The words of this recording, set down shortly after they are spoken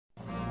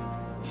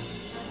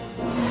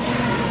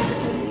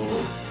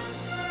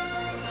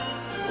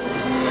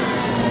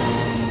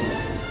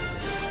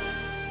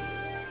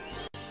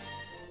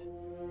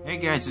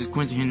guys, it's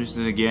Quentin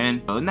Henderson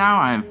again. So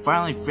now I'm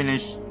finally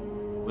finished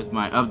with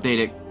my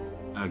updated,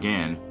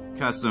 again,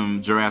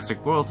 custom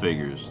Jurassic World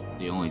figures.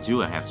 The only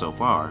two I have so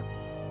far.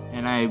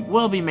 And I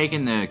will be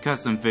making the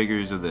custom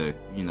figures of the,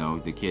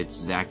 the kids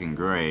Zach and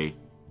Gray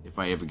if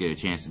I ever get a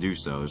chance to do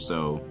so.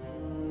 So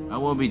I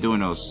will be doing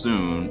those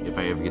soon if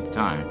I ever get the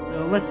time.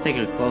 So let's take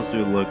a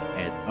closer look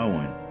at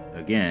Owen.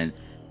 Again,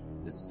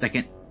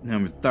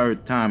 the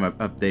third time I've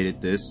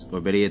updated this, or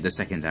better yet, the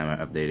second time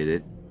I updated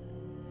it.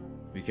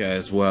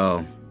 Because,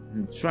 well,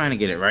 I'm trying to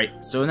get it right.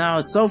 So now,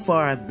 so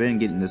far, I've been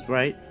getting this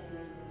right.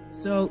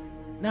 So,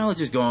 now let's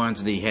just go on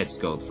to the head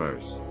sculpt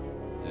first.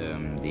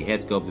 The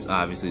head sculpt is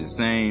obviously the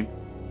same,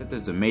 except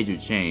there's a major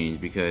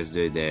change because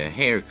the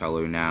hair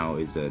color now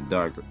is a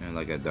darker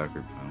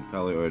brown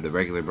color, or the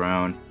regular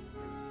brown.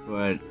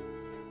 But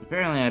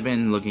apparently, I've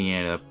been looking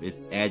it up.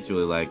 It's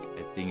actually I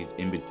think it's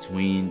in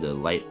between the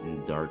light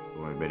and dark,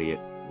 or better yet,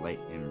 light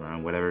and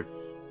brown, whatever.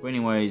 But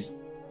anyways,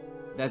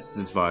 that's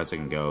as far as I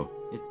can go.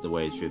 It's the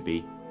way it should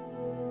be.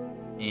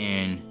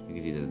 And you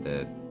can see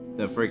that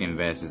the freaking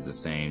vest is the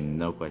same,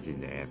 no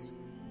questions asked.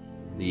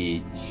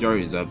 The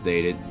shirt is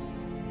updated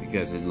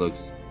because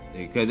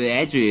it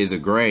actually is a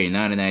gray,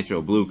 not an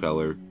actual blue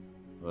color,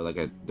 or like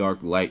a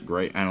dark light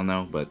gray. I don't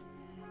know, but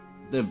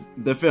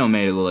the film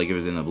made it look like it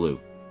was in the blue.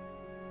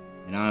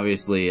 And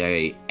obviously,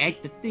 I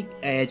think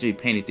I actually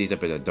painted these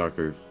up as a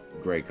darker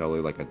gray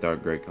color, like a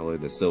dark gray color,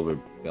 the silver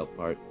belt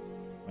part.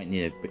 Might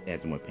need to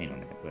add some more paint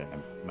on that, but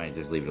I might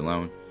just leave it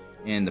alone.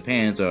 And the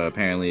pants are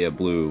apparently a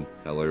blue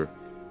color,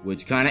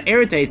 which kind of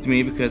irritates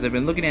me because I've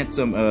been looking at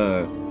some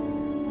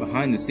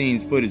behind the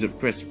scenes footage of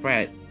Chris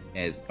Pratt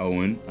as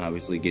Owen,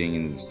 obviously getting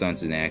into the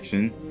stunts in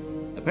action.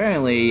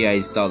 Apparently, I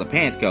saw the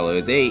pants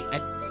colors. I think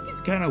it's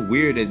kind of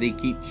weird that they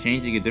keep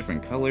changing a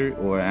different color,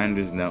 or I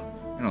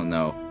don't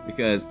know,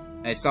 because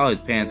I saw his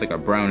pants like a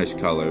brownish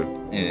color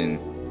in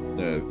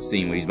the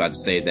scene when he's about to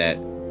save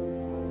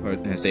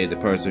the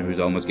person who's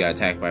almost got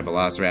attacked by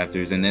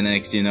velociraptors, and then the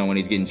next you know, when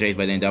he's getting chased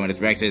by the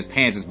Indominus Rex, his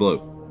pants is blue.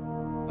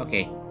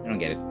 Okay, I don't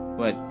get it,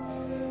 but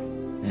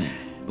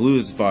blue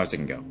is as far as I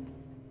can go.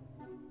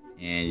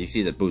 And you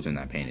see the boots are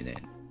not painted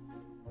in,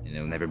 and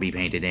they'll never be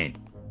painted in.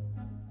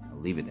 I'll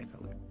leave it that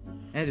color.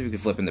 And if we can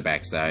flip in the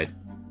backside,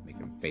 make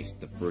him face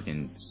the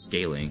freaking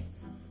scaling.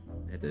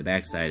 At the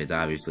backside, it's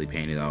obviously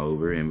painted all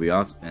over, and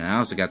I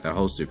also got the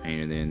holster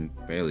painted in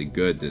fairly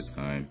good this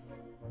time.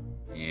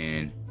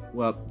 And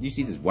well, you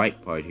see this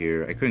white part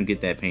here. I couldn't get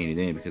that painted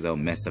in because I'll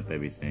mess up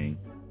everything.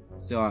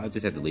 So I'll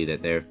just have to leave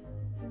that there.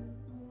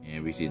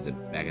 And we see the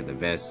back of the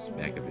vest,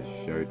 back of his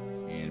shirt,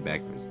 and back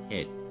of his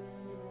head.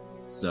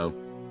 So,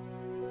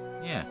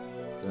 yeah.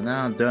 So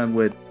now I'm done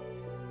with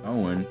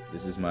Owen.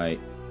 This is my, I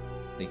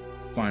think,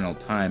 final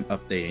time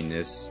updating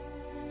this.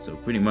 So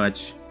pretty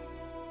much,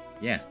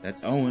 yeah,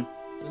 that's Owen.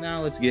 So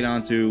now let's get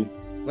on to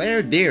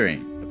Claire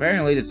Deering.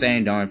 Apparently the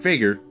same darn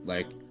figure,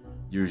 like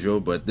usual,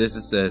 but this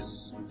is the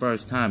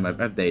first time I've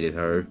updated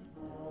her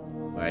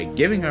by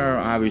giving her,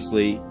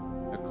 obviously,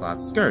 a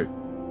cloth skirt.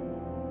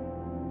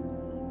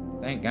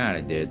 Thank God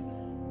I did.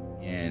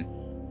 And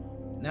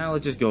now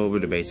let's just go over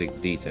the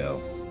basic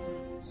detail.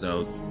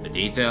 So, the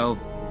detail,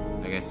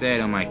 like I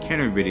said on my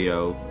Kenner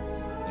video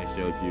I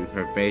showed you,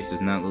 her face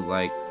does not look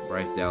like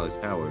Bryce Dallas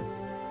Howard,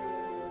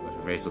 but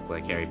her face looks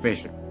like Carrie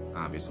Fisher,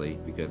 obviously,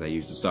 because I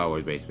used the Star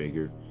Wars base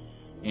figure.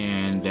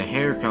 And the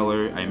hair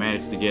color, I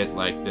managed to get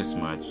like this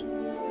much.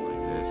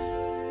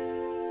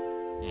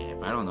 Yeah,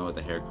 if I don't know what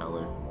the hair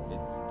color,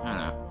 it's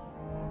kind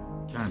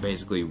of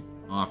basically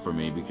off for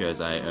me because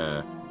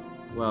I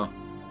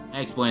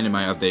explained in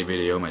my update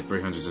video, my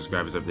 300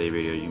 subscribers update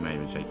video. You might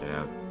even check that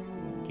out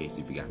in case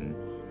you've forgotten.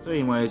 So,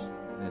 anyways,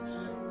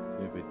 that's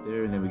it right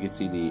there, and then we can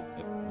see the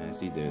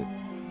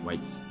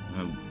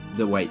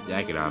white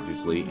jacket,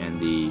 obviously, and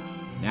the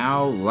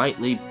now light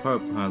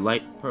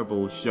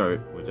purple shirt,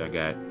 which I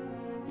got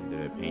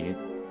painted.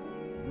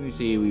 You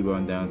see, we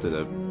run down to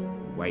the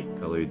white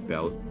colored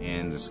belt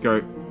and the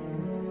skirt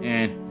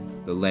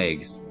and the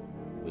legs,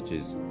 which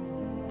is,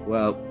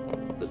 well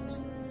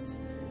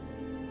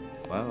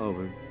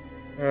over.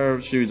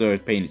 Her shoes are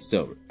painted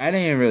silver. I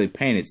didn't even really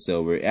paint it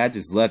silver. I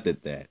just left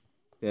it that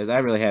because I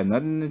really have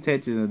nothing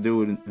intention to do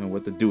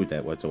with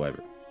that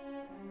whatsoever.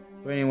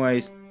 But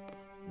anyways,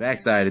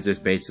 backside is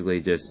just basically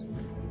just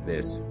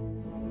this.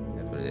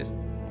 That's what it is.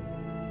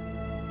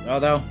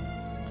 Although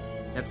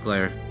that's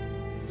Claire.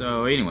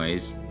 So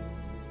anyways,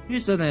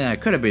 here's something that I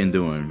could have been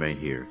doing right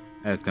here.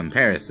 A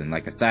comparison,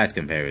 like a size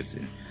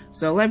comparison.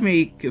 So let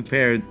me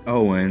compare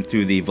Owen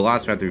to the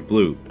Velociraptor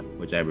Blue,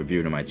 which I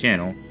reviewed on my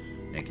channel.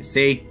 And you can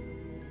see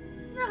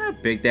how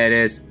big that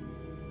is.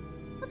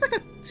 That's like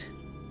a...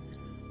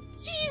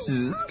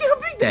 Jesus, look how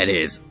big that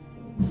is.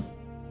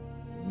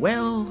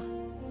 Well,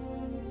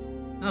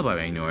 I'll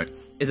probably ignore it.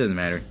 It doesn't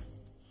matter.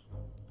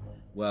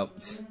 Well,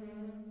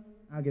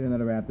 I'll get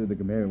another raptor to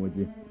compare it with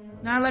you.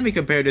 Now let me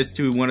compare this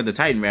to one of the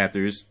Titan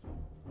Raptors,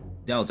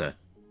 Delta.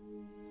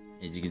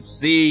 As you can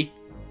see,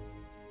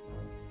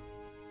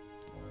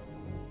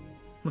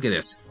 look at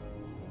this.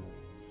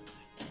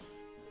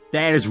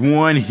 That is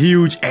one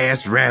huge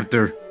ass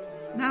raptor.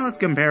 Now let's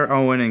compare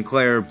Owen and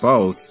Claire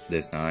both,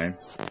 this time,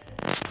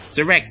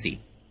 to Rexy,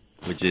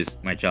 which is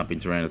my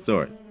chomping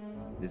Tyrannosaurus.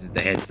 This is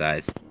the head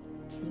size.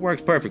 It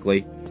works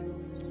perfectly.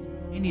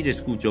 I need to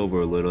scooch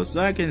over a little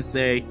so I can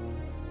say,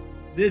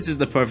 this is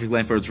the perfect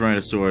length for a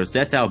Tyrannosaurus.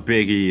 That's how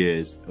big he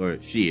is,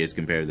 or she is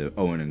compared to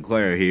Owen and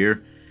Claire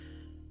here.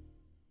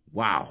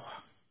 Wow.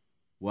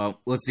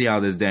 Well, let's see how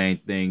this dang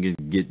thing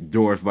can get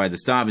dwarfed by the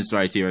Stomping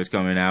Strike T-Rex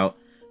coming out,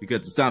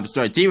 because the Stomping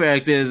Strike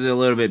T-Rex is a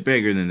little bit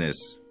bigger than this.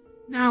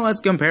 Now let's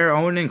compare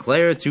Owen and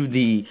Claire to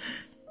the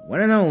one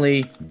and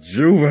only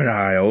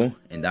juvenile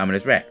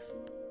Indominus Rex.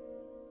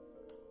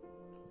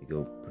 Let me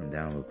go put him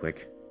down real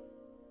quick.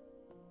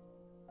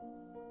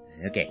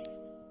 Okay.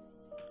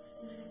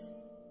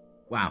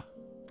 Wow.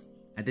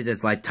 I think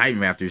that's like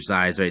Titan Raptor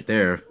size right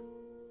there.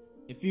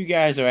 If you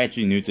guys are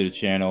actually new to the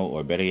channel,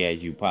 or better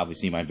yet, you probably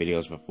seen my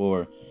videos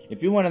before.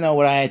 If you want to know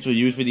what I actually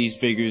use for these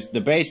figures,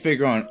 the base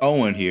figure on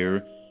Owen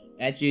here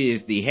actually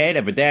is the head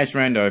of a Dash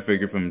Rendar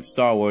figure from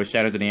Star Wars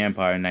Shadows of the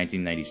Empire in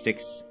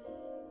 1996.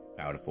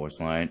 Power to Force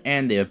line.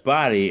 And the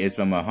body is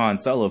from a Han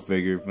Solo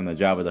figure from the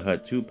Jabba the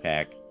Hutt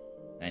 2-pack,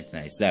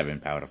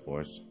 1997, Power to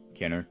Force,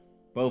 Kenner.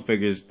 Both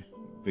figures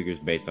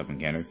based off of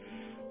Kenner.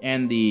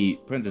 And the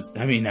not Princess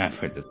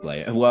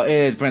Leia. Well, it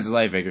is Princess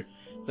Leia figure.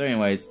 So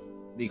anyways,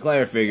 the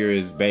Claire figure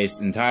is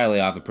based entirely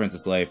off the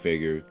Princess Leia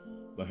figure,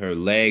 but her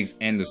legs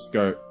and the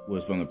skirt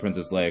was from the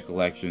Princess Leia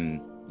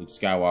collection, Luke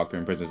Skywalker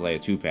and Princess Leia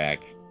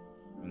 2-pack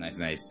from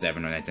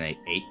 1997 or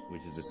 1998,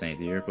 which is the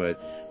same year.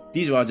 But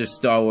these are all just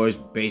Star Wars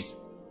based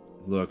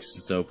looks,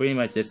 so pretty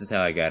much this is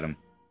how I got them.